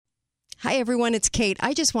Hi, everyone. It's Kate.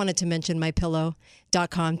 I just wanted to mention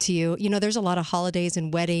mypillow.com to you. You know, there's a lot of holidays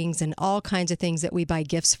and weddings and all kinds of things that we buy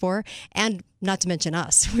gifts for. And not to mention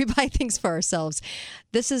us, we buy things for ourselves.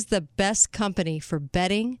 This is the best company for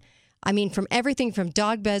bedding. I mean, from everything from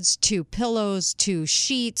dog beds to pillows to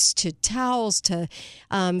sheets to towels to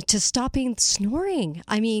stopping snoring.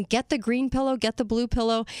 I mean, get the green pillow, get the blue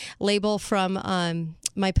pillow label from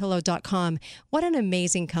mypillow.com. What an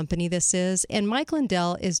amazing company this is. And Mike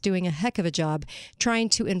Lindell is doing a heck of a job trying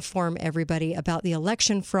to inform everybody about the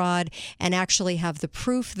election fraud and actually have the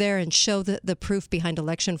proof there and show the proof behind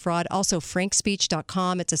election fraud. Also,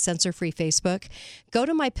 frankspeech.com. It's a censor-free Facebook. Go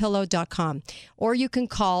to mypillow.com, or you can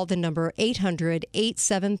call the number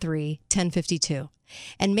 800-873-1052.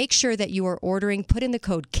 And make sure that you are ordering. Put in the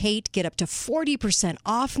code KATE. Get up to 40%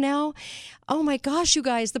 off now. Oh my gosh, you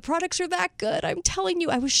guys, the products are that good. I'm telling you,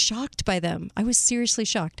 I was shocked by them. I was seriously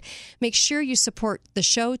shocked. Make sure you support the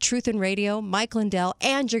show, Truth and Radio, Mike Lindell,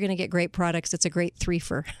 and you're going to get great products. It's a great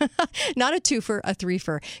threefer. Not a twofer, a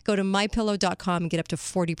threefer. Go to mypillow.com and get up to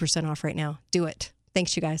 40% off right now. Do it.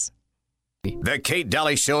 Thanks, you guys. The Kate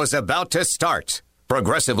Dalley Show is about to start.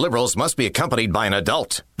 Progressive liberals must be accompanied by an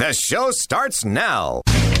adult. The show starts now.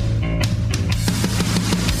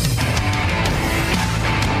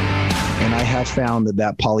 And I have found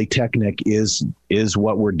that polytechnic is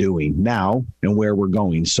what we're doing now and where we're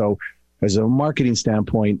going. So as a marketing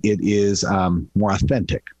standpoint, it is more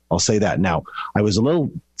authentic. I'll say that. Now, I was a little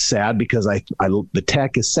sad because the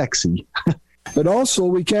tech is sexy. But also,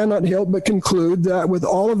 we cannot help but conclude that with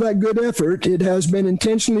all of that good effort, it has been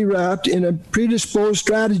intentionally wrapped in a predisposed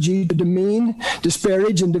strategy to demean,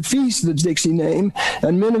 disparage, and defeat the Dixie name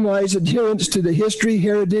and minimize adherence to the history,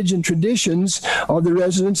 heritage, and traditions of the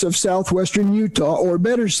residents of southwestern Utah, or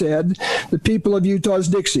better said, the people of Utah's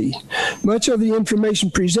Dixie. Much of the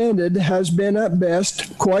information presented has been, at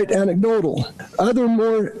best, quite anecdotal. Other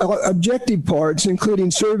more objective parts,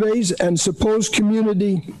 including surveys and supposed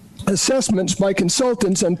community assessments by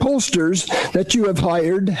consultants and pollsters that you have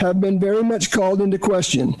hired, have been very much called into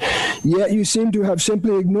question. Yet you seem to have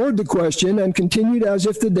simply ignored the question and continued as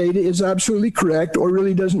if the data is absolutely correct or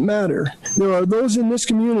really doesn't matter. There are those in this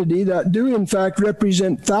community that do in fact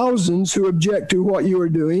represent thousands who object to what you are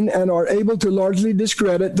doing and are able to largely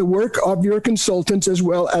discredit the work of your consultants as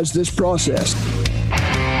well as this process.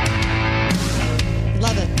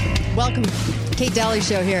 Love it. Welcome. Kate Dalley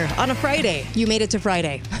Show here on a Friday. You made it to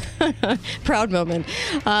Friday. Proud moment.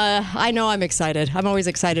 I know I'm excited. I'm always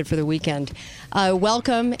excited for the weekend.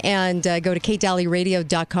 Welcome, and go to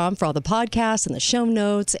katedalleyradio.com for all the podcasts and the show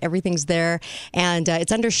notes. Everything's there. And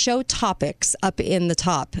it's under show topics up in the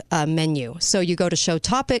top menu. So you go to show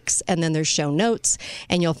topics, and then there's show notes,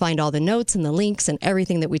 and you'll find all the notes and the links and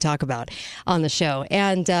everything that we talk about on the show.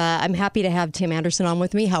 And I'm happy to have Tim Anderson on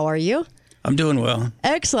with me. How are you? I'm doing well.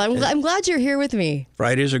 Excellent. I'm glad you're here with me.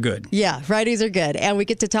 Fridays are good. Yeah, Fridays are good. And we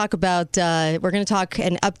get to talk about, we're going to talk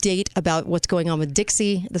an update about what's going on with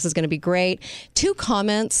Dixie. This is going to be great. Two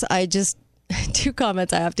comments I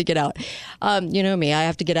have to get out. You know me, I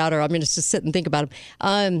have to get out or I'm going to just sit and think about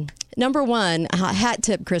them. Number one, hat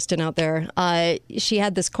tip, Kristen out there. She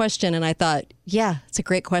had this question and I thought, yeah, it's a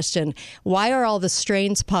great question. Why are all the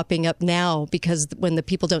strains popping up now? Because when the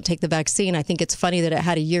people don't take the vaccine, I think it's funny that it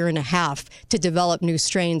had a year and a half to develop new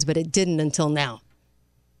strains, but it didn't until now.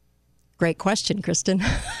 Great question, Kristen.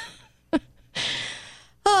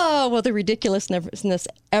 Oh, will the ridiculousness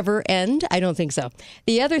ever end? I don't think so.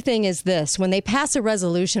 The other thing is this. When they pass a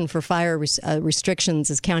resolution for fire restrictions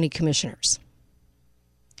as county commissioners,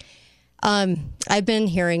 I've been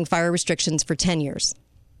hearing fire restrictions for 10 years.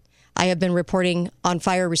 I have been reporting on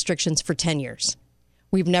fire restrictions for 10 years.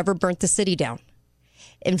 We've never burnt the city down.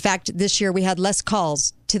 In fact, this year we had less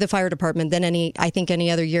calls to the fire department than any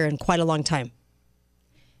other year in quite a long time.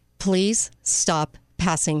 Please stop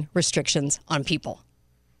passing restrictions on people.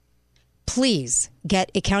 Please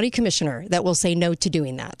get a county commissioner that will say no to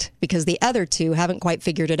doing that, because the other two haven't quite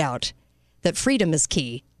figured it out, that freedom is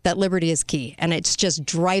key, that liberty is key. And it's just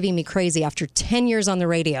driving me crazy. After 10 years on the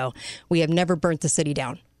radio, we have never burnt the city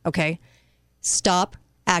down. Okay? Stop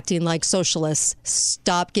acting like socialists.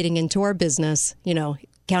 Stop getting into our business. You know,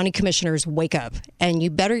 county commissioners, wake up. And you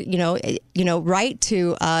better, write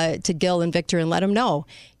to Gil and Victor and let them know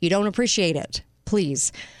you don't appreciate it.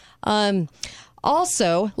 Please.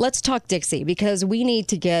 Also, let's talk Dixie, because we need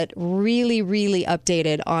to get really, really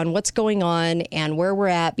updated on what's going on and where we're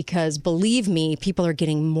at, because believe me, people are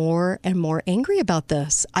getting more and more angry about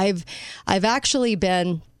this. I've actually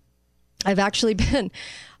been,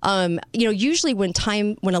 usually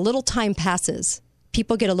when a little time passes,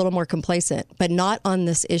 people get a little more complacent, but not on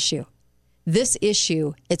this issue. this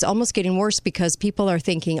issue, it's almost getting worse because people are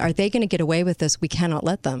thinking, are they going to get away with this? We cannot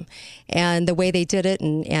let them. And the way they did it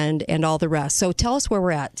and all the rest. So tell us where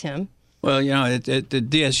we're at, Tim. Well, at the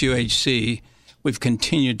DSUHC, we've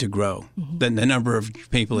continued to grow. The number of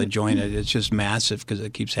people that join it, it's just massive because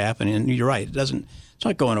it keeps happening. And you're right, it's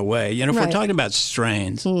not going away. If we're talking about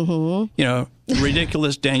strains,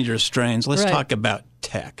 ridiculous, dangerous strains, let's talk about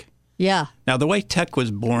tech. Yeah. Now, the way tech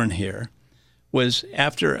was born here was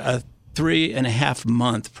after a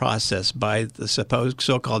 3.5-month process by the supposed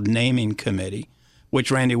so-called naming committee, which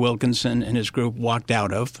Randy Wilkinson and his group walked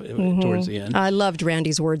out of towards the end. I loved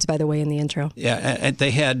Randy's words, by the way, in the intro. Yeah, and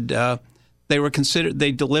they had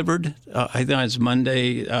they delivered. I think it was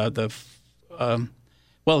Monday. A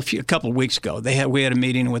couple of weeks ago, we had a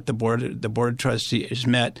meeting with the board. The board of trustees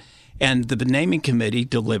met, and the naming committee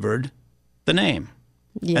delivered the name.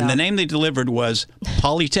 Yeah. And the name they delivered was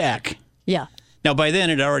Polytech. Yeah. Now, by then,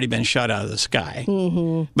 it had already been shot out of the sky.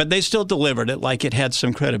 But they still delivered it like it had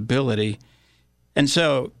some credibility. And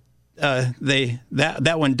so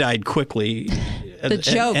that one died quickly. The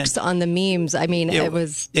jokes on the memes, I mean,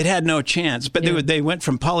 it had no chance. But they went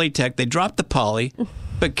from Polytech. They dropped the poly,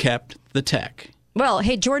 but kept the tech. Well,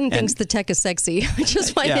 hey, Jordan thinks the tech is sexy.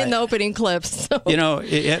 Just find it in the opening clips. So.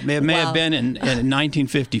 It may have been in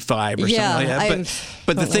 1955 or something like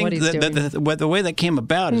that. But the way that came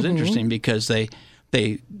about is interesting because they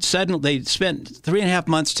spent 3.5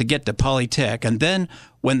 months to get to Polytech, and then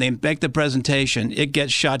when they make the presentation, it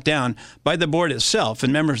gets shot down by the board itself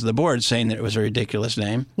and members of the board saying that it was a ridiculous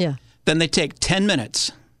name. Yeah. Then they take 10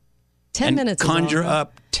 minutes. 10 minutes. Conjure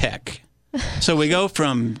up tech. So we go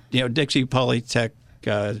from Dixie Polytech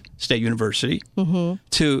State University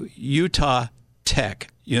to Utah Tech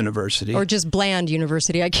University, or just Bland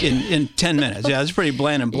University. In 10 minutes. Yeah, it's pretty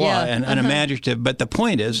bland and blah and unimaginative. But the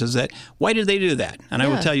point is that why did they do that? And I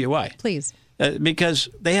will tell you why. Please. Because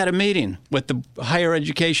they had a meeting with the Higher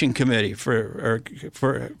Education Committee for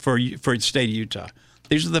the state of Utah.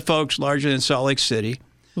 These are the folks largely in Salt Lake City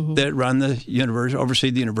that run the university, oversee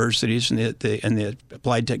the universities and the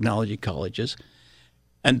applied technology colleges.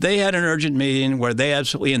 And they had an urgent meeting where they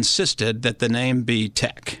absolutely insisted that the name be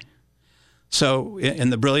Tech. So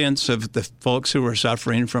in the brilliance of the folks who were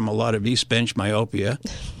suffering from a lot of East Bench myopia,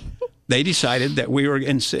 they decided that we were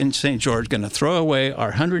in St. George going to throw away our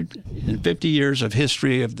 150 years of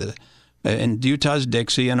history in Utah's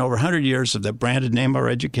Dixie and over 100 years of the branded name of our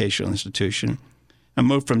educational institution and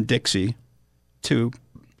move from Dixie to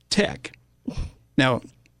Tech. Now,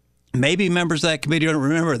 maybe members of that committee don't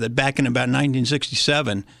remember that back in about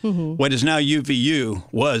 1967, what is now UVU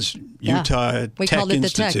was Utah Tech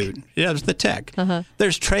Institute. Yeah, it was the Tech.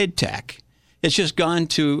 There's Trade Tech. It's just gone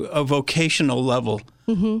to a vocational level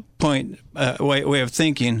way of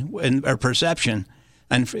thinking or perception.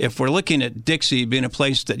 And if we're looking at Dixie being a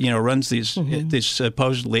place that runs these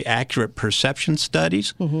supposedly accurate perception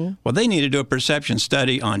studies, well, they need to do a perception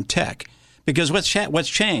study on tech. Because what's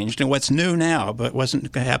changed and what's new now, but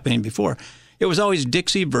wasn't happening before, it was always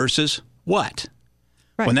Dixie versus what?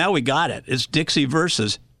 Right. Well, now we got it. It's Dixie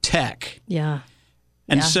versus tech. Yeah.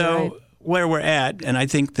 And where we're at, and I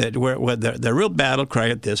think that the real battle cry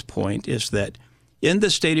at this point is that in the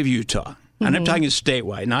state of Utah, and I'm talking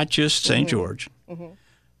statewide, not just St. George,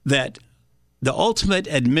 that the ultimate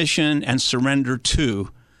admission and surrender to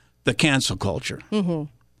the cancel culture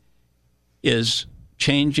is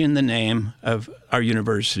changing the name of our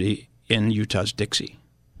university in Utah's Dixie.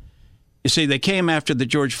 You see, they came after the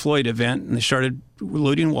George Floyd event, and they started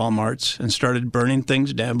looting Walmarts and started burning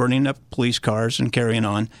things down, burning up police cars and carrying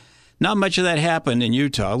on. Not much of that happened in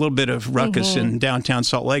Utah. A little bit of ruckus in downtown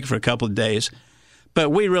Salt Lake for a couple of days. But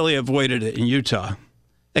we really avoided it in Utah,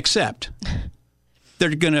 except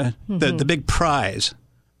they're going to, the big prize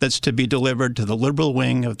that's to be delivered to the liberal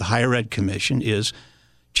wing of the Higher Ed Commission is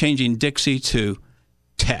changing Dixie to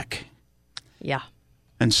Tech. Yeah.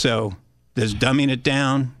 And so there's dumbing it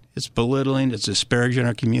down. It's belittling. It's disparaging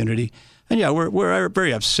our community. And we're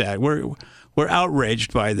very upset. We're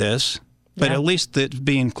outraged by this, but at least it's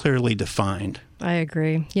being clearly defined. I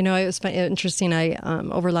agree. It was interesting.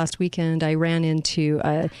 Over last weekend, I ran into,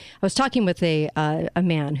 I was talking with a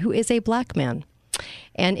man who is a black man.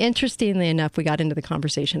 And interestingly enough, we got into the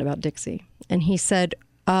conversation about Dixie. And he said,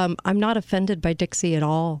 I'm not offended by Dixie at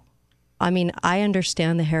all. I mean, I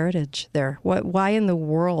understand the heritage there. Why in the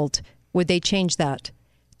world would they change that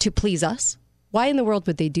to please us? Why in the world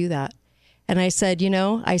would they do that? And I said,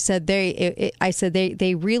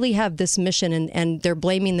 they really have this mission, and they're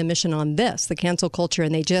blaming the mission on this, the cancel culture,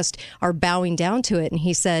 and they just are bowing down to it. And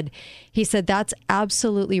he said that's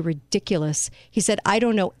absolutely ridiculous. He said, I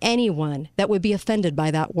don't know anyone that would be offended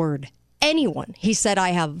by that word anyone. He said, I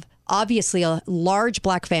have obviously a large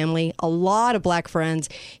black family, a lot of black friends.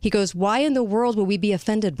 He goes, why in the world would we be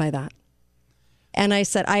offended by that? And I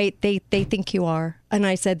said, they think you are. And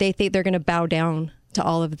I said, they think they're going to bow down to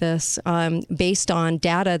all of this based on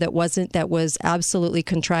data that was absolutely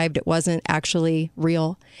contrived. It wasn't actually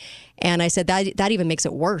real. And I said, that even makes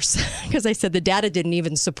it worse, because I said the data didn't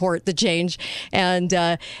even support the change. And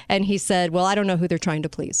he said, well, I don't know who they're trying to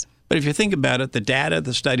please. But if you think about it, the data,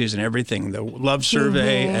 the studies and everything, the Love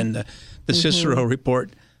Survey and the Cicero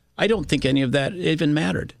report, I don't think any of that even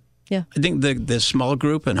mattered. Yeah. I think the small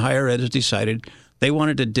group in higher ed has decided they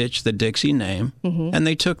wanted to ditch the Dixie name, and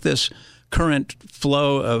they took this current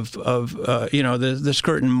flow of this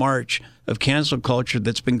current march of cancel culture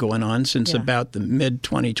that's been going on since about the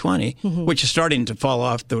mid-2020, which is starting to fall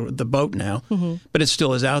off the boat now, but it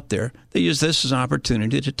still is out there. They use this as an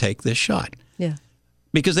opportunity to take this shot. Yeah.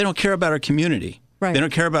 Because they don't care about our community. Right. They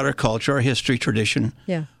don't care about our culture, our history, tradition,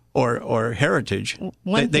 or heritage.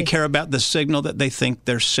 They care about the signal that they think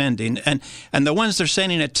they're sending. And the ones they're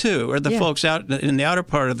sending it to are the folks out in the outer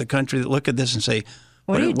part of the country that look at this and say,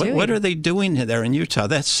 what are they doing there in Utah?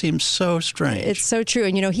 That seems so strange. It's so true.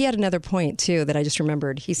 And, he had another point, too, that I just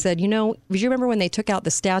remembered. He said, do you remember when they took out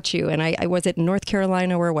the statue? And I was it in North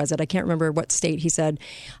Carolina? Where was it? I can't remember what state he said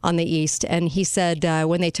on the east. And he said,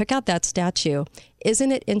 when they took out that statue,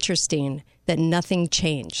 isn't it interesting that nothing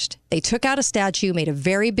changed? They took out a statue, made a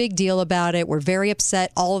very big deal about it, were very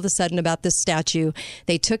upset all of a sudden about this statue.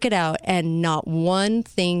 They took it out, and not one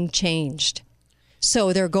thing changed.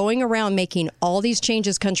 So they're going around making all these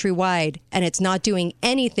changes countrywide, and it's not doing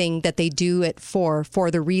anything that they do it for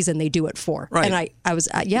the reason they do it for. Right. And I was,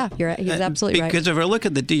 he was absolutely right. Because if we look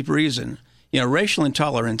at the deep reason, racial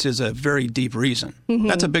intolerance is a very deep reason.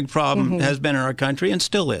 That's a big problem, has been in our country and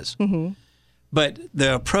still is. But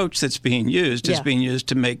the approach that's being used is being used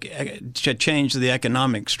to change the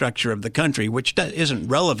economic structure of the country, which isn't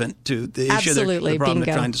relevant to the issue, the problem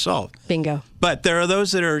they're trying to solve. Bingo. But there are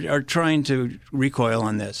those that are trying to recoil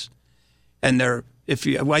on this, and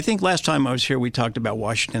I think last time I was here we talked about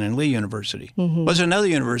Washington and Lee University. Well, there's another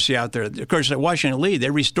university out there. Of course, at Washington and Lee,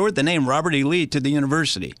 they restored the name Robert E. Lee to the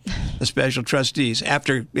university, the special trustees,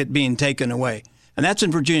 after it being taken away, and that's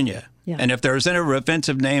in Virginia. Yeah. And if there was ever an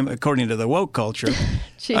offensive name, according to the woke culture,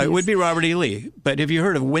 it would be Robert E. Lee. But have you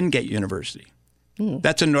heard of Wingate University?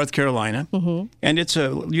 That's in North Carolina, and it's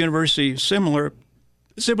a university similar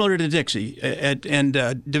to Dixie,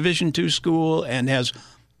 and Division II school, and has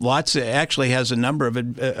a number of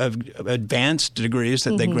advanced degrees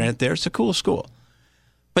that they grant there. It's a cool school.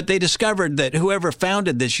 But they discovered that whoever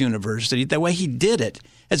founded this university, the way he did it,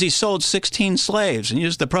 is he sold 16 slaves and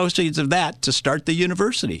used the proceeds of that to start the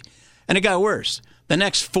university. And it got worse. The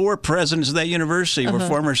next 4 presidents of that university were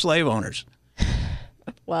former slave owners.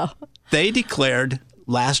 Wow. They declared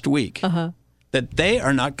last week that they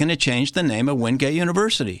are not going to change the name of Wingate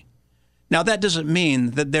University. Now, that doesn't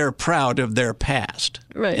mean that they're proud of their past.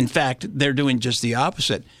 Right. In fact, they're doing just the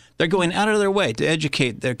opposite. They're going out of their way to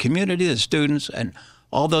educate their community, the students, and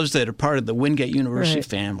all those that are part of the Wingate University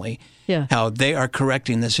family, how they are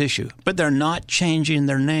correcting this issue. But they're not changing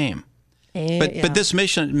their name. But this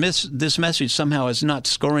message somehow is not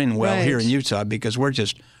scoring well here in Utah, because we're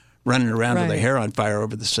just running around with our hair on fire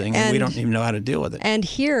over this thing, and we don't even know how to deal with it. And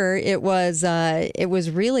here it was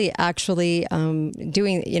really actually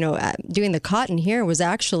doing the cotton here was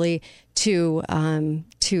actually to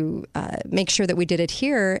make sure that we did it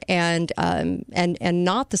here, and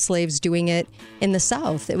not the slaves doing it in the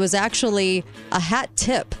South. It was actually a hat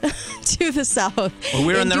tip to the South. Well,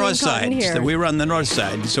 we're on the north side. Here. So we were on the north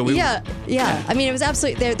side. So we yeah. I mean, it was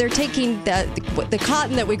absolutely. They're taking the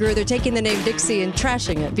cotton that we grew. They're taking the name Dixie and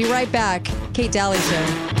trashing it. Be right back. Kate Dalley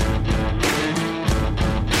Show.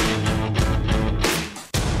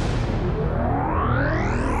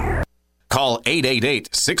 Call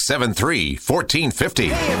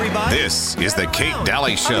 888-673-1450. Hey, everybody. This is the Kate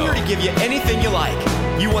Dalley Show. I'm here to give you anything you like.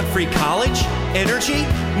 You want free college, energy,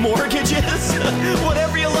 mortgages,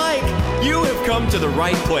 whatever you like. You have come to the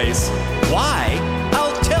right place. Why?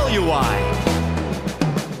 I'll tell you why.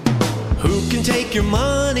 Who can take your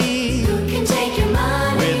money? Who can take your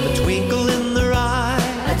money? With a twinkle in their eye.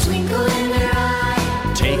 A twinkle in their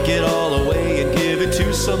eye. Take it all away and give it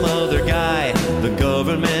to some other guy. The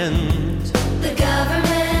government. The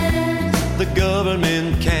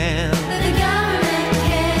government can. The government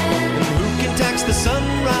can. And who can tax the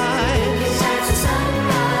sunrise? Who can tax the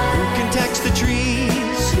sunrise? Who can tax the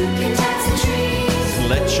trees? Who can tax the trees?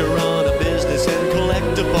 Let you run a business and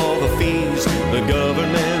collect up all the fees. The government. The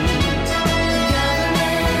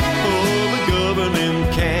government. Oh, the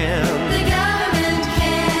government can. The government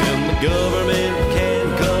can. And the government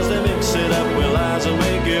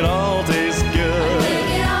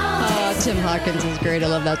Hawkins is great. I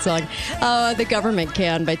love that song. The Government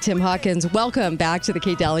Can by Tim Hawkins. Welcome back to the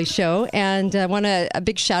Kate Dalley Show. And I want a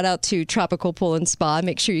big shout out to Tropical Pool and Spa.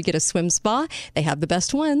 Make sure you get a swim spa. They have the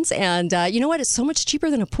best ones. And you know what? It's so much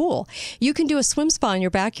cheaper than a pool. You can do a swim spa in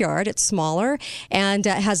your backyard. It's smaller and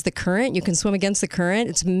it has the current. You can swim against the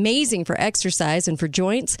current. It's amazing for exercise and for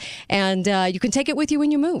joints. And you can take it with you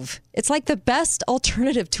when you move. It's like the best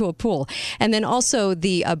alternative to a pool. And then also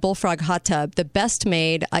the Bullfrog Hot Tub, the best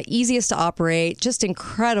made, easiest to operate, just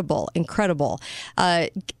incredible.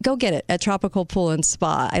 Go get it at Tropical Pool and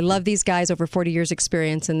Spa. I love these guys, over 40 years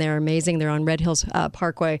experience, and they're amazing. They're on Red Hills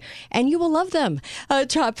Parkway, and you will love them.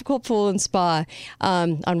 Tropical Pool and Spa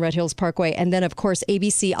on Red Hills Parkway. And then, of course,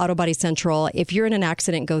 ABC Auto Body Central. If you're in an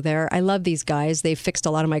accident, go there. I love these guys. They've fixed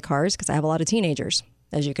a lot of my cars because I have a lot of teenagers,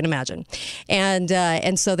 as you can imagine.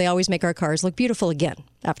 And so they always make our cars look beautiful again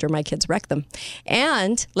after my kids wreck them.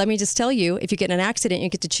 And let me just tell you, if you get in an accident, you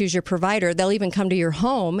get to choose your provider. They'll even come to your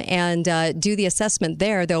home and do the assessment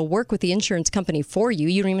there. They'll work with the insurance company for you.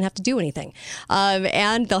 You don't even have to do anything.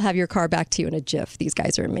 And they'll have your car back to you in a jiff. These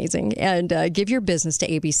guys are amazing. And give your business to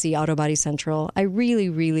ABC Auto Body Central. I really,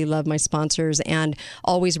 really love my sponsors and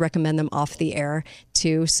always recommend them off the air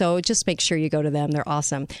too. So just make sure you go to them. They're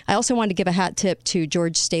awesome. I also wanted to give a hat tip to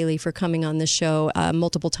George Staley for coming on this show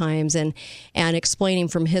multiple times and explaining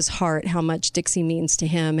from his heart how much Dixie means to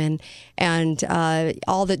him and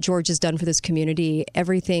all that George has done for this community,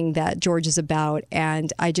 everything that George is about.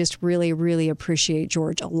 And I just really, really appreciate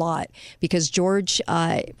George a lot because George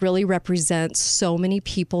really represents so many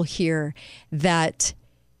people here that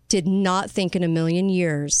did not think in a million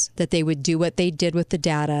years that they would do what they did with the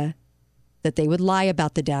data, that they would lie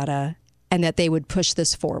about the data, and that they would push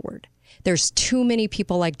this forward. There's too many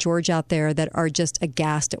people like George out there that are just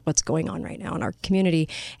aghast at what's going on right now in our community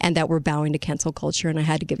and that we're bowing to cancel culture. And I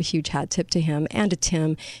had to give a huge hat tip to him and to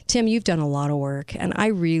Tim. Tim, you've done a lot of work, and I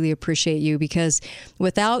really appreciate you because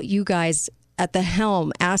without you guys at the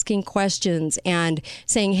helm asking questions and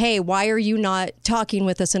saying, hey, why are you not talking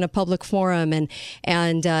with us in a public forum?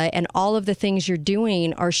 And all of the things you're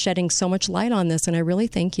doing are shedding so much light on this. And I really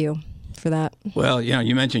thank you for that. Well,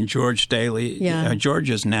 you mentioned George Dalley. Yeah.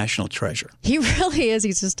 George is national treasure. He really is.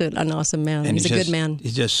 He's just an awesome man. And he's a good man.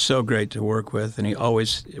 He's just so great to work with, and he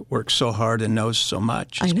always works so hard and knows so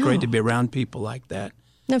much. It's I know. great to be around people like that.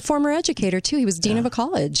 And a former educator, too. He was dean of a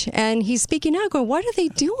college. And he's speaking out, going, what are they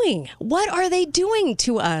doing? What are they doing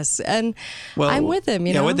to us? And I'm with him,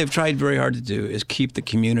 you know? What they've tried very hard to do is keep the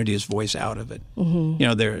community's voice out of it. Mm-hmm. You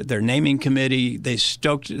know, their naming committee,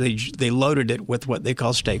 they loaded it with what they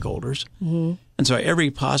call stakeholders. Mm-hmm. And so every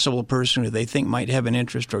possible person who they think might have an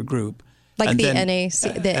interest or group. Like the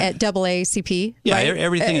AACP? Yeah, right?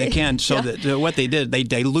 Everything they can. So that what they did, they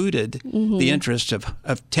diluted the interest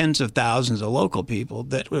of tens of thousands of local people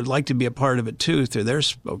that would like to be a part of it, too, through their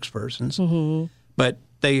spokespersons. Mm-hmm. But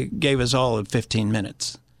they gave us all 15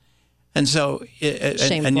 minutes. And so,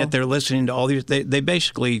 and yet they're listening to all these. They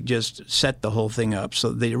basically just set the whole thing up so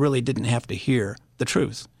they really didn't have to hear the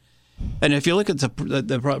truth. And if you look at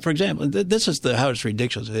for example, this is how it's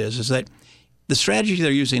ridiculous it is that the strategy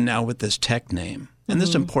they're using now with this tech name, and this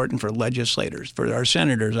is important for legislators, for our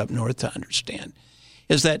senators up north to understand,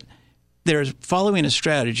 is that they're following a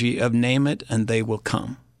strategy of name it and they will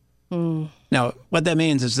come. Mm. Now, what that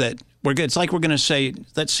means is that it's like we're going to say,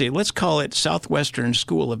 let's call it Southwestern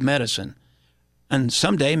School of Medicine. And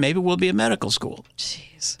someday maybe we'll be a medical school.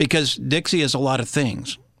 Jeez. Because Dixie is a lot of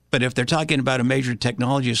things. But if they're talking about a major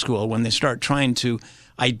technology school, when they start trying to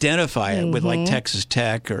identify it with like Texas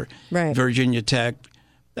Tech or Virginia Tech,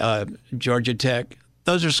 Georgia Tech,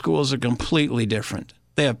 those are schools that are completely different.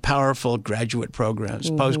 They have powerful graduate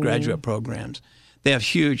programs, postgraduate programs. They have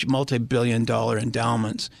huge multi-billion-dollar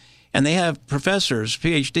endowments. And they have professors,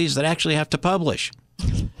 PhDs, that actually have to publish.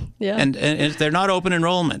 Yeah. And they're not open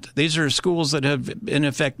enrollment. These are schools that have, in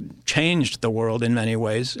effect, changed the world in many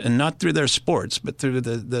ways, and not through their sports, but through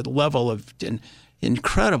the level of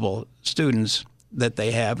incredible students that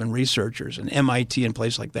they have and researchers and MIT and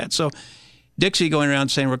places like that. So Dixie going around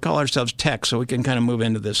saying we'll call ourselves Tech so we can kind of move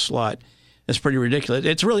into this slot is pretty ridiculous.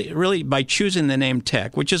 It's really by choosing the name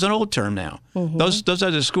Tech, which is an old term now. Mm-hmm. Those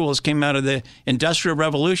other schools came out of the Industrial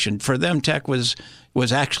Revolution. For them, Tech was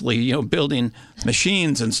actually building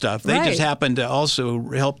machines and stuff. They just happened to also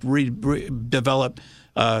help develop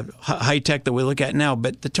high tech that we look at now.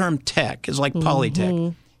 But the term Tech is like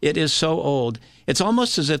Polytech. It is so old. It's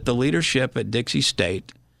almost as if the leadership at Dixie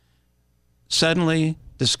State suddenly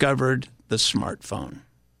discovered the smartphone.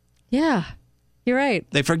 Yeah, you're right.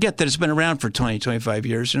 They forget that it's been around for 20, 25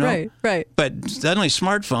 years, you know? Right. But suddenly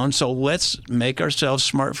smartphone, so let's make ourselves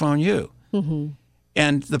Smartphone U. Mm-hmm.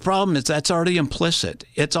 And the problem is that's already implicit.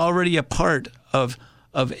 It's already a part of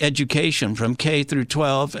education from K through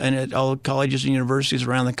 12 and at all colleges and universities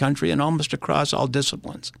around the country and almost across all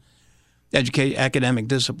disciplines, academic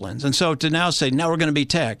disciplines. And so to now say, now we're going to be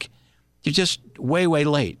tech, you're just way, way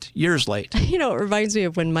late, years late. You know, it reminds me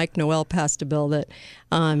of when Mike Noel passed a bill that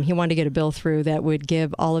he wanted to get a bill through that would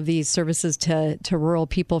give all of these services to rural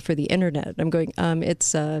people for the internet. I'm going,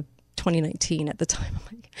 it's 2019 at the time.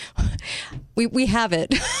 I'm like, we have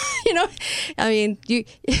it. You know, I mean,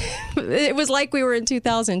 it was like we were in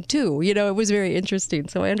 2002. You know, it was very interesting.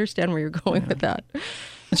 So I understand where you're going with that.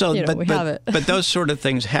 So, you know, we have it. But those sort of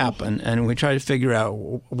things happen, and we try to figure out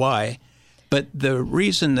why. But the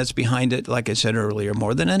reason that's behind it, like I said earlier,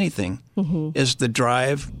 more than anything, is the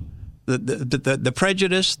drive, the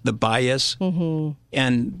prejudice, the bias, and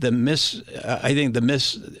the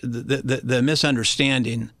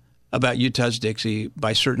misunderstanding about Utah's Dixie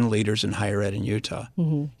by certain leaders in higher ed in Utah.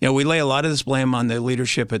 You know, we lay a lot of this blame on the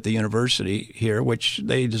leadership at the university here, which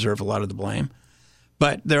they deserve a lot of the blame.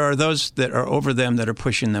 But there are those that are over them that are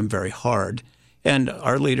pushing them very hard, and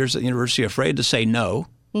our leaders at the university are afraid to say no.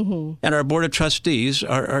 And our board of trustees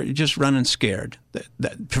are just running scared.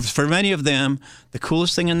 For many of them, the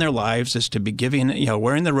coolest thing in their lives is to be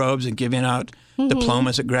wearing the robes and giving out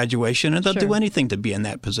diplomas at graduation, and they'll do anything to be in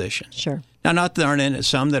that position. Sure. Now, not that there aren't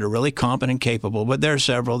some that are really competent and capable, but there are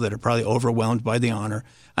several that are probably overwhelmed by the honor,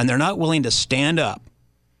 and they're not willing to stand up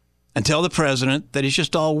and tell the president that he's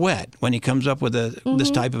just all wet when he comes up with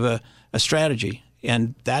this type of a strategy.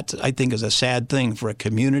 And that, I think, is a sad thing for a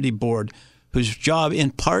community board whose job,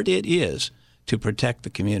 in part, it is to protect the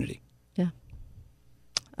community. Yeah,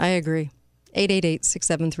 I agree.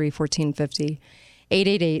 888-673-1450.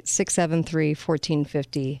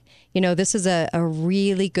 888-673-1450. You know, this is a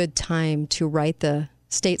really good time to write the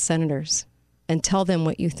state senators and tell them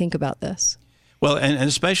what you think about this. Well, and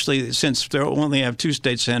especially since they only have two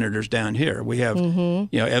state senators down here. We have,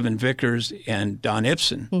 Evan Vickers and Don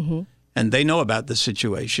Ibsen. And they know about the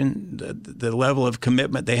situation, the level of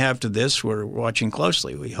commitment they have to this. We're watching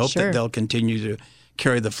closely. We hope that they'll continue to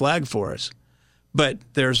carry the flag for us. But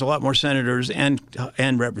there's a lot more senators and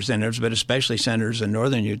representatives, but especially senators in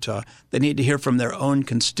northern Utah, that need to hear from their own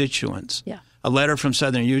constituents. Yeah. A letter from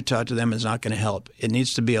southern Utah to them is not going to help. It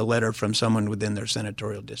needs to be a letter from someone within their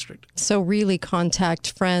senatorial district. So really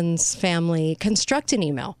contact friends, family, construct an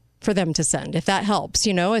email for them to send, if that helps,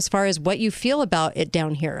 you know, as far as what you feel about it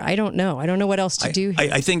down here. I don't know. I don't know what else to do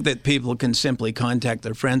here. I think that people can simply contact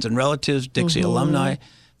their friends and relatives, Dixie alumni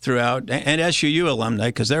throughout, and SUU alumni,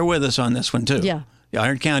 because they're with us on this one too. Yeah.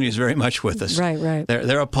 Iron County is very much with us. Right.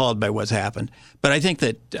 They're appalled by what's happened. But I think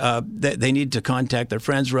that they need to contact their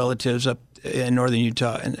friends, relatives up in northern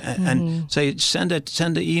Utah and say, send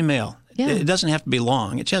an email. Yeah. It doesn't have to be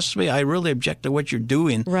long. It just has to be, I really object to what you're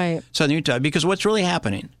doing, Southern Utah, because what's really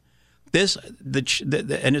happening. And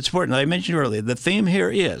it's important, I mentioned earlier, the theme here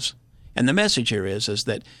is, and the message here is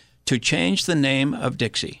that to change the name of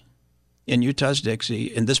Dixie in Utah's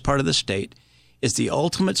Dixie, in this part of the state, is the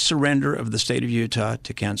ultimate surrender of the state of Utah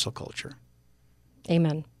to cancel culture.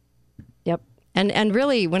 Amen. Yep. And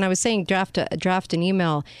really, when I was saying draft an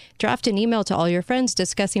email to all your friends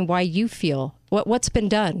discussing why you feel what's been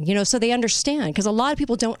done, you know, so they understand, because a lot of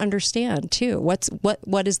people don't understand too.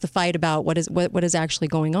 What is the fight about? What is actually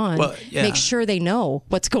going on? Well, yeah. Make sure they know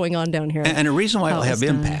what's going on down here. And a reason why it'll have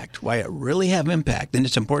impact, why it really have impact, and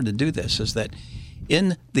it's important to do this, is that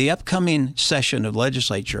in the upcoming session of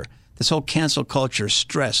legislature, this whole cancel culture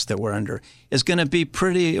stress that we're under is going to be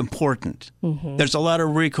pretty important. There's a lot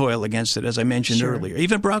of recoil against it, as I mentioned earlier.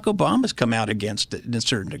 Even Barack Obama's come out against it in a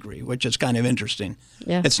certain degree, which is kind of interesting.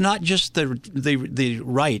 Yeah. It's not just the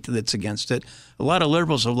right that's against it. A lot of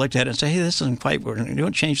liberals have looked at it and say, hey, this isn't quite working. You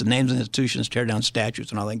don't change the names of institutions, tear down statutes,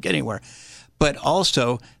 and all that, get anywhere. But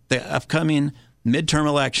also the upcoming midterm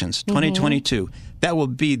elections, 2022, that will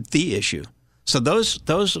be the issue. So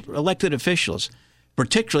those elected officials,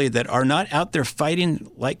 particularly that are not out there fighting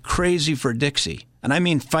like crazy for Dixie. And I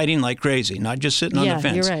mean fighting like crazy, not just sitting on the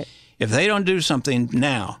fence. You're right. If they don't do something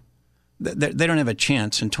now, they don't have a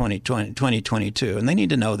chance in 2022, and they need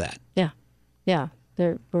to know that. Yeah.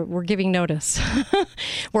 We're giving notice.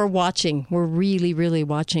 We're watching. We're really, really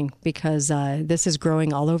watching, because this is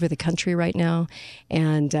growing all over the country right now.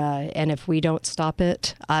 And if we don't stop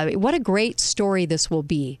it, what a great story this will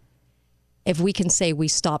be if we can say we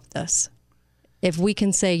stopped this. If we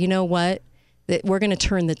can say, you know what, that we're going to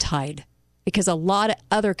turn the tide, because a lot of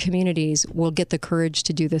other communities will get the courage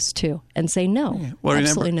to do this too and say no,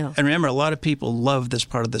 absolutely no. And remember, a lot of people love this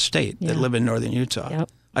part of the state that live in northern Utah. Yep.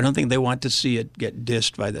 I don't think they want to see it get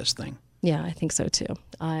dissed by this thing. Yeah, I think so too.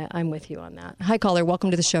 I'm with you on that. Hi, caller.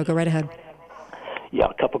 Welcome to the show. Go right ahead. Yeah,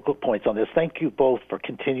 a couple good points on this. Thank you both for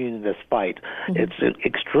continuing this fight. It's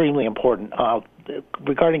extremely important.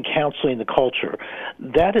 Regarding counseling the culture,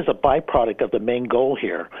 that is a byproduct of the main goal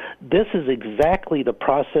here. This is exactly the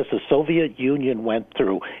process the Soviet Union went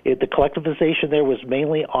through. The collectivization there was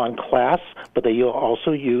mainly on class, but they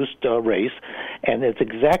also used race, and it's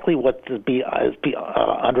exactly what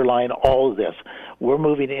underlying all of this. We're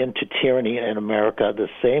moving into tyranny in America the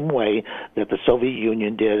same way that the Soviet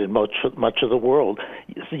Union did in much of the world,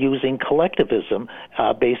 using collectivism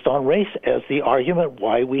based on race as the argument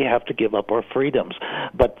why we have to give up our freedoms.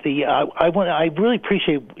 But I really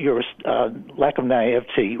appreciate your lack of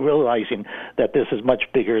naivety, realizing that this is much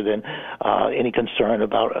bigger than any concern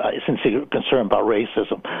about sincere concern about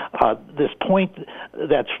racism. This point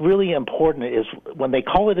that's really important is when they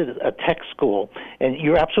call it a tech school, and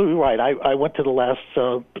you're absolutely right. I went to the last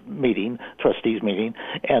trustees meeting,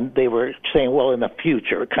 and they were saying, well, in the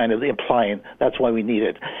future, kind of implying that's why we need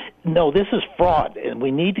it. No, this is fraud, and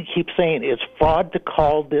we need to keep saying it's fraud to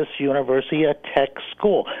call this university a tech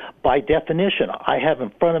school. By definition, I have in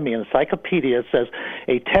front of me an encyclopedia that says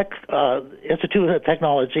a tech institute of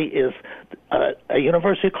technology is a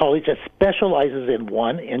university college that specializes in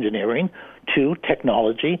 1, engineering, 2,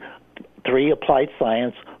 technology, 3, applied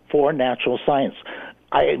science, 4, natural science.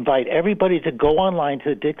 I invite everybody to go online to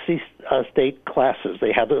the Dixie State classes.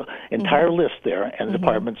 They have the entire list there and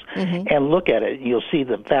departments, and look at it. You'll see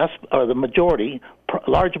the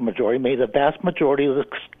large majority, maybe the vast majority of the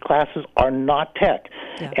classes are not tech.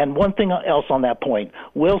 Yeah. And one thing else on that point,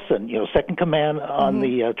 Wilson, second command on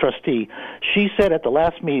the trustee, she said at the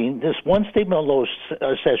last meeting, this one statement alone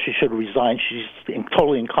says she should resign. She's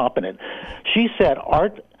totally incompetent. She said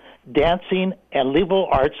art, dancing, and liberal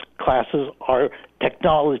arts classes are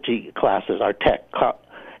technology classes, are tech.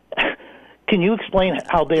 Can you explain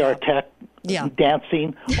how they are tech? Yeah.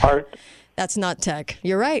 Dancing, art. That's not tech.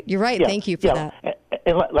 You're right. You're right. Yeah. Thank you for that.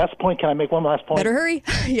 And last point, can I make one last point? Better hurry.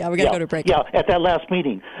 Yeah, we got to go to break. Yeah, at that last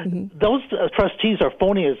meeting. Those trustees are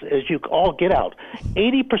phony as you all get out.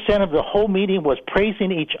 80% of the whole meeting was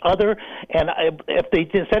praising each other, and if they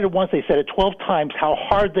said it once, they said it 12 times, how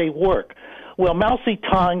hard they work. Well, Mao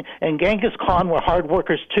Zedong and Genghis Khan were hard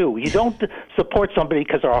workers too. You don't support somebody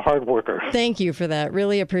because they're a hard worker. Thank you for that.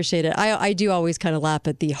 Really appreciate it. I do always kind of laugh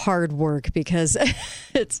at the hard work because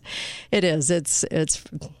it is.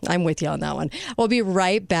 I'm with you on that one. We'll be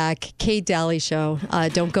right back. Kate Dalley Show.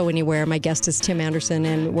 Don't go anywhere. My guest is Tim Anderson,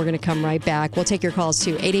 and we're going to come right back. We'll take your calls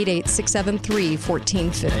to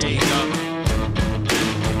 888-673-1450.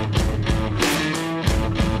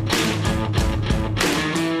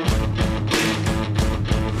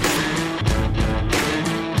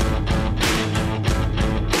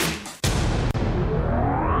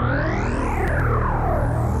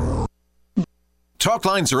 Talk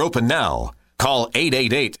lines are open now. Call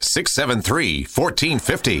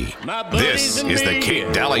 888-673-1450. This is the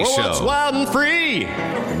Kate Dalley Show. Once wild and free.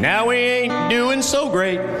 Now we ain't doing so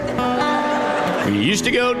great. We used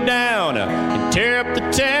to go down and tear up the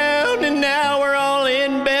town, and now we're all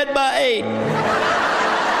in bed by 8.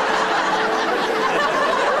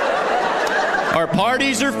 Our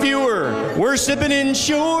parties are fewer. We're sipping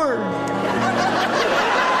inshore.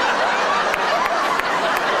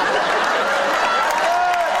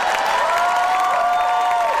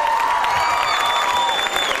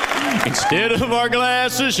 Instead of our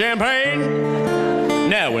glass of champagne,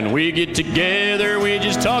 now when we get together, we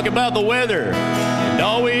just talk about the weather, and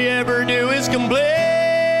all we ever do is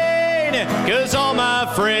complain, 'cause all my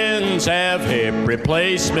friends have hip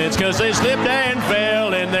replacements, 'cause they slipped and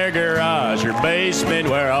fell in their garage or basement.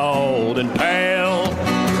 We're old and pale,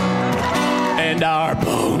 and our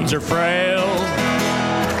bones are frail.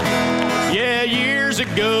 Yeah, years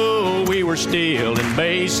ago we were stealing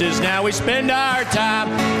bases. Now we spend our time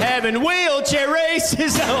having wheelchair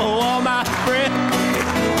races. Oh, all my friends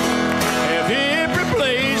have hip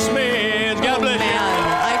replacements. God bless you.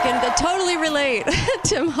 I can totally relate.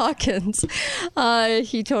 Tim Hawkins.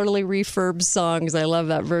 He totally refurbs songs. I love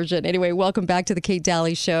that version. Anyway, welcome back to the Kate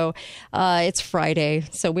Dalley Show. It's Friday,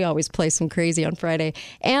 so we always play some crazy on Friday.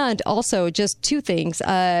 And also, just two things.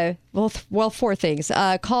 Four things.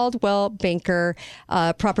 Caldwell Banker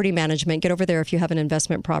Property Management. Get over there if you have an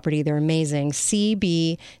investment property. They're amazing.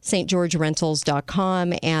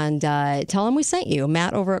 cbstgeorgerentals.com and tell them we sent you.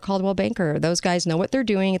 Matt over at Caldwell Banker. Those guys know what they're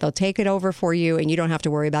doing. They'll take it over for you, and you don't have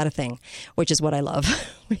to worry about a thing, which is what I love.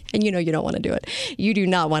 and you don't want to do it. You do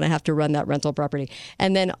not want to have to run that rental property.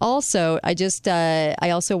 And then also, I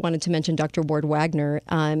also wanted to mention Dr. Ward Wagner,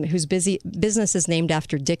 whose business is named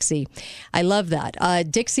after Dixie. I love that.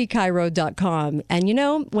 DixieCairo.com.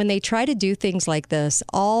 And when they try to do things like this,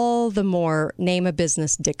 all the more name a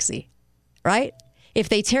business Dixie, right? If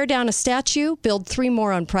they tear down a statue, build 3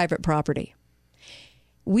 more on private property.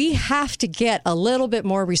 We have to get a little bit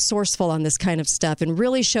more resourceful on this kind of stuff and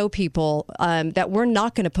really show people that we're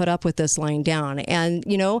not going to put up with this lying down. And,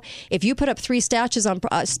 if you put up 3 statues on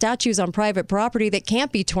private property that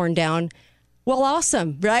can't be torn down, well,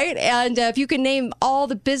 awesome, right? And if you can name all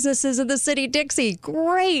the businesses of the city Dixie,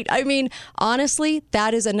 great. I mean, honestly,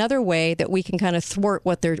 that is another way that we can kind of thwart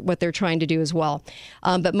what they're trying to do as well.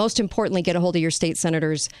 But most importantly, get a hold of your state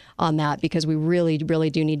senators on that, because we really,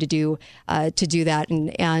 really do need to do that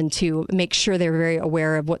and to make sure they're very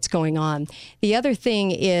aware of what's going on. The other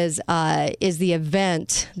thing is the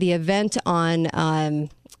event. The event on.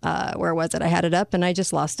 Where was it? I had it up and I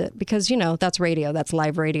just lost it because, that's radio. That's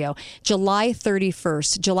live radio. July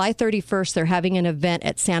 31st, they're having an event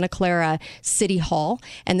at Santa Clara City Hall.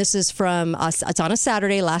 And this is it's on a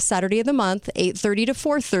Saturday, last Saturday of the month, 8:30 to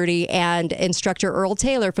 4:30. And instructor Earl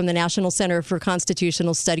Taylor from the National Center for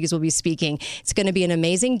Constitutional Studies will be speaking. It's going to be an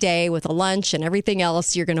amazing day with a lunch and everything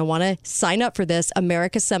else. You're going to want to sign up for this,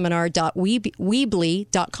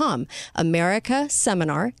 americaseminar.weebly.com.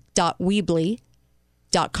 americaseminar.weebly.com.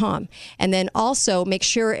 And then also make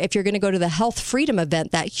sure, if you're going to go to the Health Freedom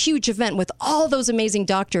event, that huge event with all those amazing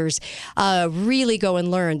doctors, really go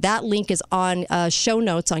and learn. That link is on show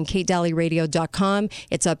notes on katedalleyradio.com.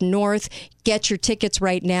 It's up north. Get your tickets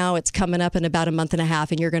right now. It's coming up in about a month and a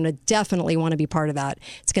half, and you're going to definitely want to be part of that.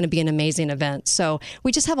 It's going to be an amazing event. So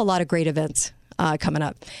we just have a lot of great events coming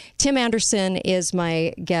up. Tim Anderson is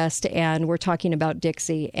my guest, and we're talking about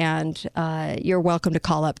Dixie. And you're welcome to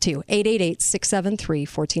call up too.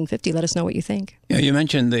 888-673-1450. Let us know what you think. Yeah, you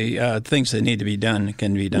mentioned the things that need to be done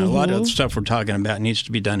can be done. A lot of the stuff we're talking about needs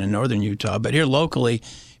to be done in northern Utah. But here locally,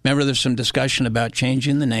 remember there's some discussion about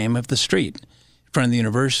changing the name of the street in front of the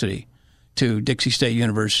university to Dixie State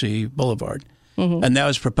University Boulevard. And that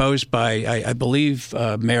was proposed by, I believe,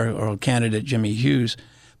 mayoral candidate Jimmy Hughes.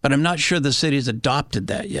 But I'm not sure the city has adopted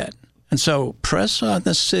that yet. And so press on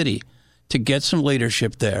the city to get some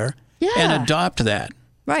leadership there and adopt that.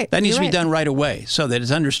 Right. That needs to be done right away so that it's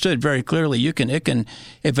understood very clearly. It can,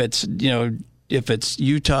 if it's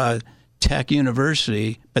Utah Tech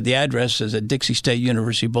University, but the address is at Dixie State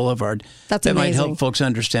University Boulevard. That might help folks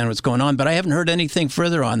understand what's going on. But I haven't heard anything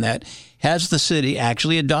further on that. Has the city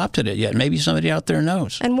actually adopted it yet? Maybe somebody out there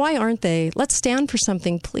knows. And why aren't they? Let's stand for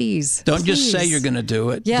something, please. Don't just say you're going to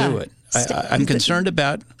do it. Yeah. Do it. I'm concerned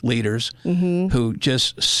about leaders who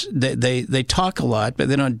just they talk a lot, but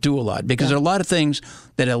they don't do a lot, because there are a lot of things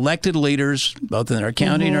that elected leaders, both in our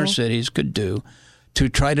county and our cities, could do to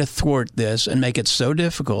try to thwart this and make it so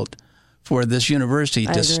difficult for this university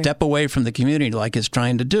to step away from the community like it's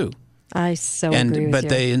trying to do. I agree with but you.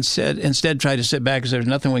 they instead try to sit back because there's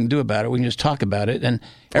nothing we can do about it. We can just talk about it, and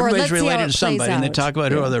everybody's related to somebody, and they talk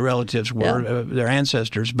about who their relatives were, their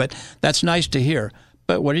ancestors. But that's nice to hear.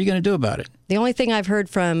 But what are you going to do about it? The only thing I've heard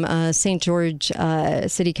from St. George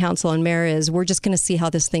City Council and Mayor is we're just going to see how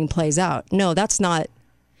this thing plays out. No, that's not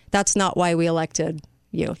why we elected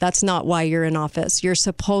you. That's not why you're in office. You're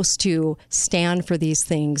supposed to stand for these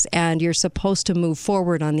things, and you're supposed to move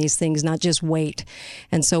forward on these things, not just wait.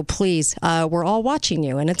 And so please, we're all watching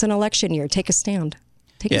you, and it's an election year. Take a stand.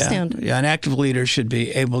 Take a stand. Yeah, an active leader should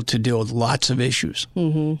be able to deal with lots of issues.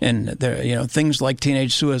 And there, things like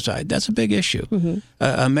teenage suicide, that's a big issue.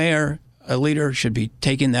 A mayor, a leader should be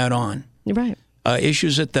taking that on. You're right.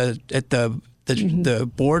 Issues at the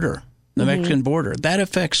border, the Mexican border, that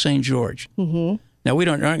affects St. George. Now, we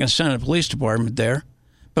aren't going to send a police department there,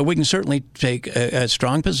 but we can certainly take a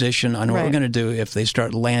strong position on what we're going to do if they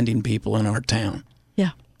start landing people in our town.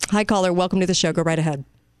 Yeah. Hi, caller. Welcome to the show. Go right ahead.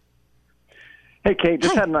 Hey, Kate,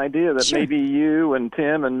 just had an idea that maybe you and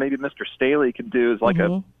Tim and maybe Mr. Staley could do is like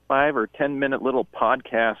a 5 or 10 minute little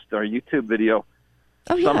podcast or YouTube video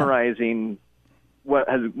summarizing what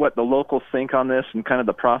the locals think on this and kind of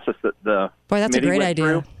the process that the that's a committee great went idea.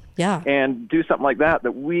 through. Yeah. And do something like that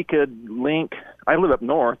we could link. I live up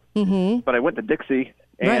north, but I went to Dixie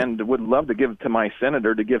and would love to give it to my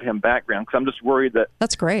senator to give him background, because I'm just worried that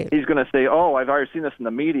that's great. He's going to say, "Oh, I've already seen this in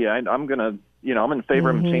the media. I'm going to, I'm in favor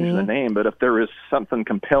of him changing the name." But if there is something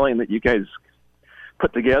compelling that you guys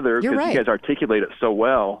put together, because you guys articulate it so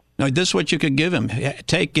well. No, this is what you could give him.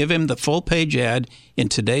 Give him the full page ad in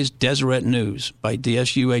today's Deseret News by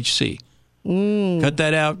DSUHC. Cut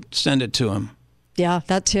that out, send it to him. Yeah,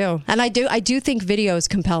 that too. And I do think video is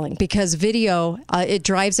compelling because video, it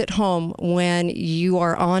drives it home when you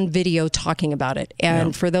are on video talking about it.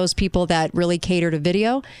 And for those people that really cater to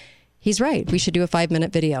video, he's right. We should do a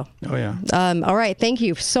 5-minute video. Oh, yeah. All right. Thank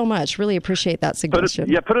you so much. Really appreciate that suggestion.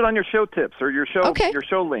 Put it on your show tips or your show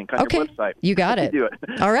link on your website. You got it. Do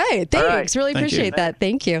it. All right. Thanks. All right. Really appreciate that.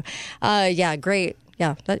 Thank you. Yeah, great.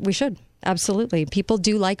 Yeah, we should. Absolutely. People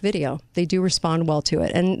do like video. They do respond well to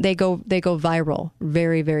it. And they go viral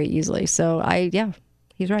very, very easily. So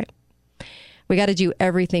he's right. We got to do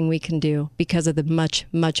everything we can do because of the much,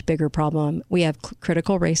 much bigger problem. We have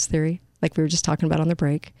critical race theory, like we were just talking about on the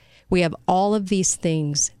break. We have all of these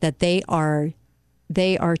things that they are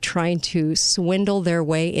trying to swindle their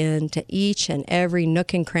way into each and every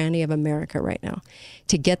nook and cranny of America right now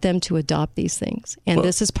to get them to adopt these things. And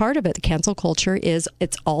this is part of it. The cancel culture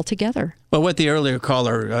it's all together. Well, what the earlier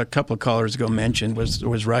caller, a couple of callers ago mentioned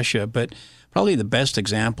was Russia, but probably the best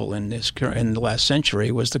example in the last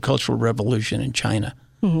century was the Cultural Revolution in China.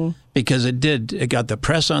 Mm-hmm. Because it got the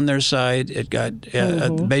press on their side. It got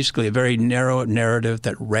basically a very narrow narrative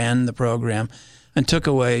that ran the program and took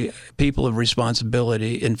away people of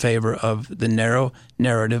responsibility in favor of the narrow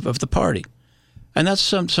narrative of the party. And that's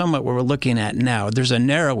somewhat what we're looking at now. There's a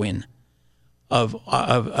narrowing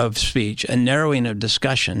of speech, a narrowing of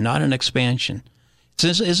discussion, not an expansion.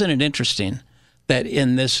 Isn't it interesting that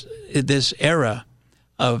in this era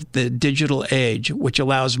of the digital age, which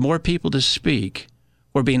allows more people to speak,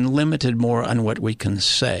 we're being limited more on what we can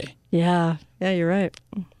say. Yeah, you're right.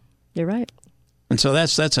 You're right. And so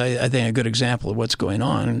that's I think, a good example of what's going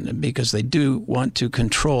on, because they do want to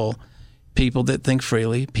control people that think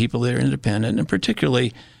freely, people that are independent, and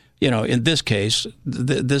particularly, in this case,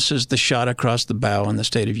 this is the shot across the bow in the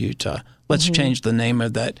state of Utah. Let's change the name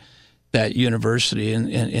of that university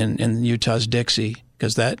in Utah's Dixie,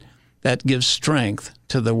 because that gives strength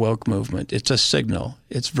to the woke movement. It's a signal.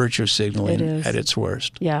 It's virtue signaling at its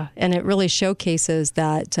worst. Yeah, and it really showcases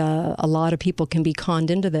that a lot of people can be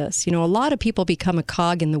conned into this. A lot of people become a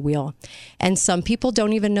cog in the wheel, and some people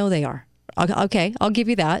don't even know they are. Okay, I'll give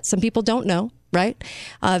you that. Some people don't know, right?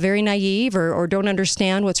 Very naive or don't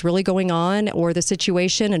understand what's really going on or the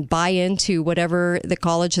situation and buy into whatever the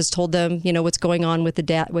college has told them, what's going on with the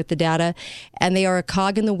data, and they are a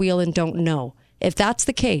cog in the wheel and don't know. If that's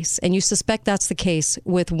the case, and you suspect that's the case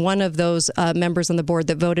with one of those members on the board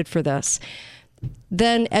that voted for this,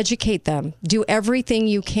 then educate them. Do everything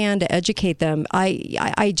you can to educate them.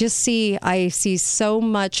 I see so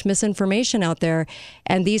much misinformation out there,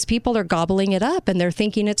 and these people are gobbling it up, and they're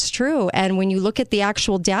thinking it's true. And when you look at the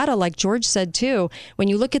actual data, like George said too, when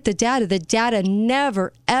you look at the data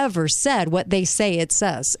never ever said what they say it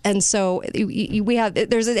says. And so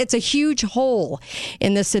it's a huge hole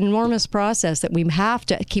in this enormous process that we have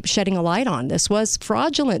to keep shedding a light on. This was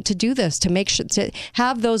fraudulent to do this, to make sure to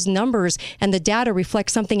have those numbers and the data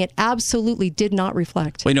reflect something it absolutely did not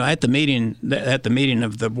reflect. Well, at the meeting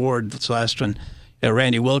of the board, this last one,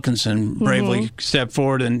 Randy Wilkinson bravely stepped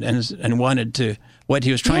forward and wanted to. What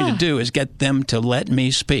he was trying to do is get them to let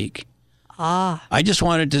me speak. I just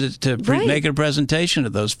wanted to make a presentation to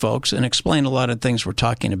those folks and explain a lot of things we're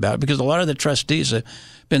talking about, because a lot of the trustees have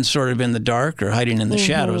been sort of in the dark or hiding in the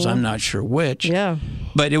shadows. I'm not sure which. Yeah.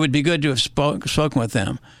 But it would be good to have spoken with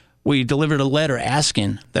them. We delivered a letter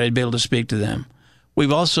asking that I'd be able to speak to them.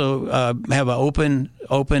 We've also have an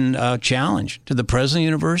open challenge to the president of the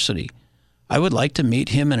university. I would like to meet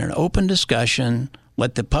him in an open discussion,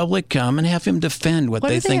 let the public come and have him defend what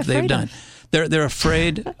they think they've done. They're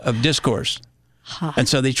afraid of discourse. And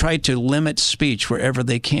so they try to limit speech wherever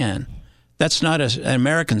they can. That's not an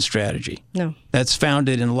American strategy. No. That's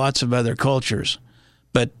founded in lots of other cultures.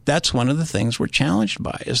 But that's one of the things we're challenged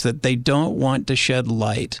by, is that they don't want to shed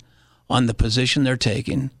light on the position they're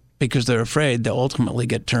taking because they're afraid they'll ultimately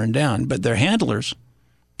get turned down. But their handlers,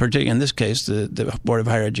 particularly in this case the Board of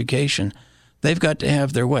Higher Education, they've got to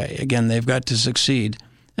have their way. Again, they've got to succeed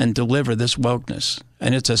and deliver this wokeness.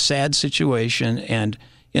 And it's a sad situation, and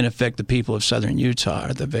in effect, the people of southern Utah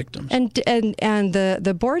are the victims. And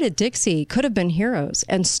the board at Dixie could have been heroes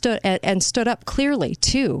and stood up clearly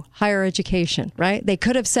to higher education, right? They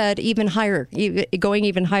could have said even higher, going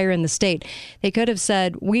even higher in the state. They could have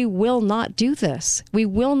said, we will not do this. We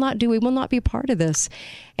will not be part of this.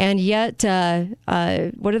 And yet,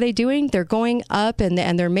 what are they doing? They're going up and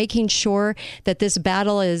they're making sure that this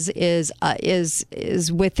battle is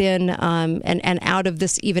within and out of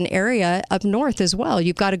this even area up north as well.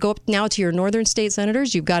 You've got to go up now to your northern state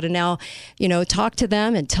senators. You've got to now, talk to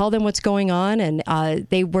them and tell them what's going on. And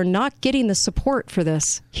they were not getting the support for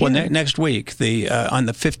this here. Well, next week, on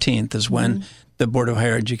the 15th is when the Board of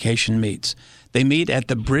Higher Education meets. They meet at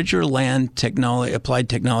the Bridgerland Applied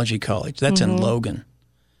Technology College. That's in Logan.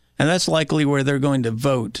 And that's likely where they're going to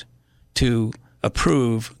vote to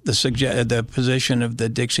approve the position of the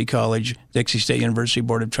Dixie State University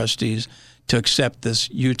Board of Trustees to accept this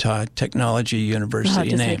Utah Technology University that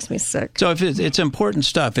just name. makes me sick. So if it's important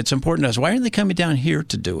stuff, it's important to us. Why aren't they coming down here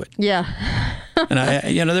to do it? Yeah. And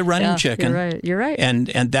they're running chicken. You're right. And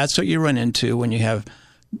that's what you run into when you have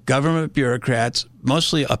government bureaucrats,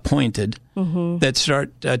 mostly appointed, that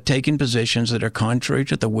start taking positions that are contrary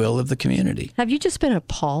to the will of the community. Have you just been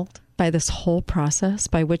appalled by this whole process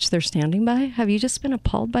by which they're standing by? Have you just been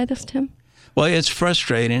appalled by this, Tim? Well, it's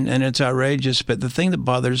frustrating and it's outrageous, but the thing that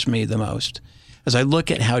bothers me the most is I look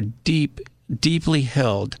at how deeply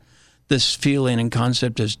held this feeling and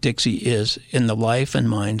concept as Dixie is in the life and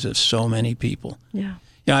minds of so many people. Yeah.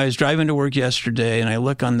 I was driving to work yesterday and I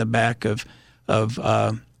look on the back of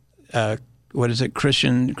what is it,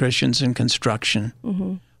 Christians in Construction.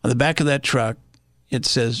 On the back of that truck, it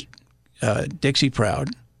says Dixie Proud.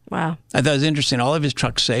 Wow. I thought it was interesting. All of his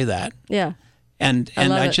trucks say that. Yeah. And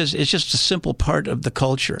it's just a simple part of the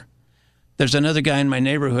culture. There's another guy in my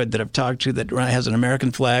neighborhood that I've talked to that has an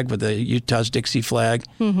American flag with a Utah's Dixie flag.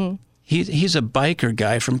 He's a biker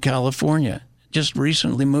guy from California, just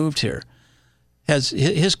recently moved here.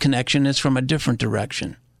 His connection is from a different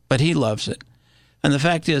direction, but he loves it. And the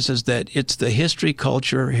fact is that it's the history,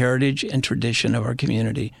 culture, heritage, and tradition of our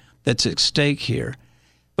community that's at stake here.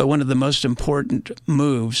 But one of the most important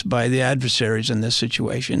moves by the adversaries in this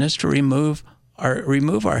situation is to remove our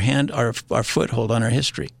foothold on our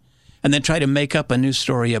history, and then try to make up a new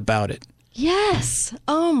story about it. Yes.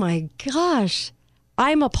 Oh my gosh.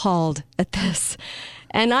 I'm appalled at this.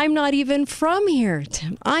 And I'm not even from here,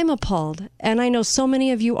 Tim. I'm appalled. And I know so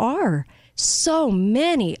many of you are. So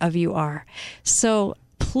many of you are. So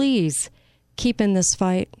please keep in this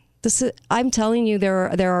fight. I'm telling you, there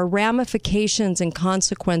are ramifications and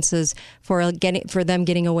consequences for them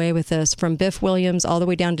getting away with this, from Biff Williams all the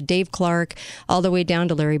way down to Dave Clark, all the way down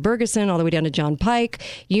to Larry Bergeson, all the way down to John Pike,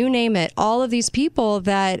 you name it. All of these people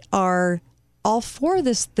that are all for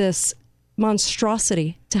this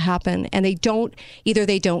monstrosity to happen, and they don't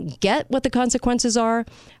get what the consequences are,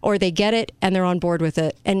 or they get it and they're on board with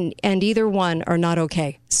it, and either one are not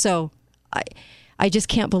okay. So I just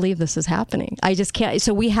can't believe this is happening. I just can't.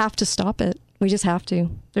 So we have to stop it. We just have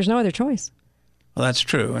to. There's no other choice. Well, that's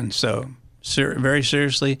true. And so very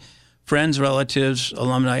seriously, friends, relatives,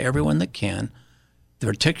 alumni, everyone that can,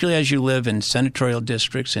 particularly as you live in senatorial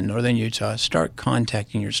districts in northern Utah, start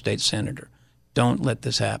contacting your state senator. Don't let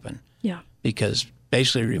this happen. Yeah. Because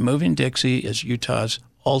basically removing Dixie is Utah's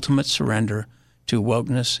ultimate surrender to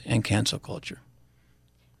wokeness and cancel culture.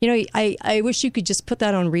 I wish you could just put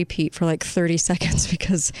that on repeat for like 30 seconds,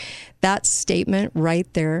 because that statement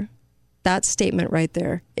right there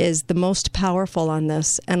is the most powerful on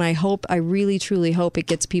this. And I really, truly hope it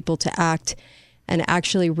gets people to act and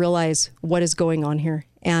actually realize what is going on here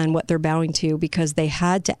and what they're bowing to, because they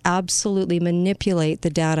had to absolutely manipulate the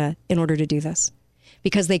data in order to do this,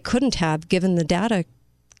 because they couldn't have given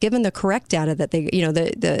the correct data that they,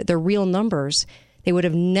 the real numbers. They would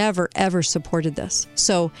have never, ever supported this.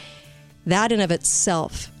 So that in of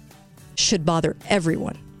itself should bother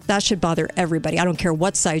everyone. That should bother everybody. I don't care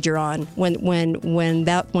what side you're on. When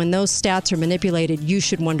those stats are manipulated, you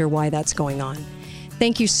should wonder why that's going on.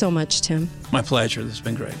 Thank you so much, Tim. My pleasure. This has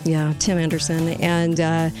been great. Yeah, Tim Anderson.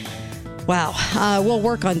 And wow, we'll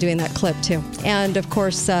work on doing that clip too. And of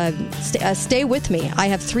course, stay with me. I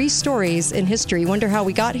have 3 stories in history. Wonder how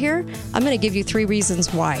we got here? I'm going to give you 3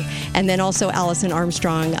 reasons why. And then also Allison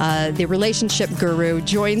Armstrong, the relationship guru,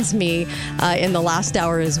 joins me in the last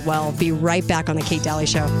hour as well. Be right back on the Kate Dalley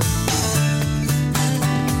Show.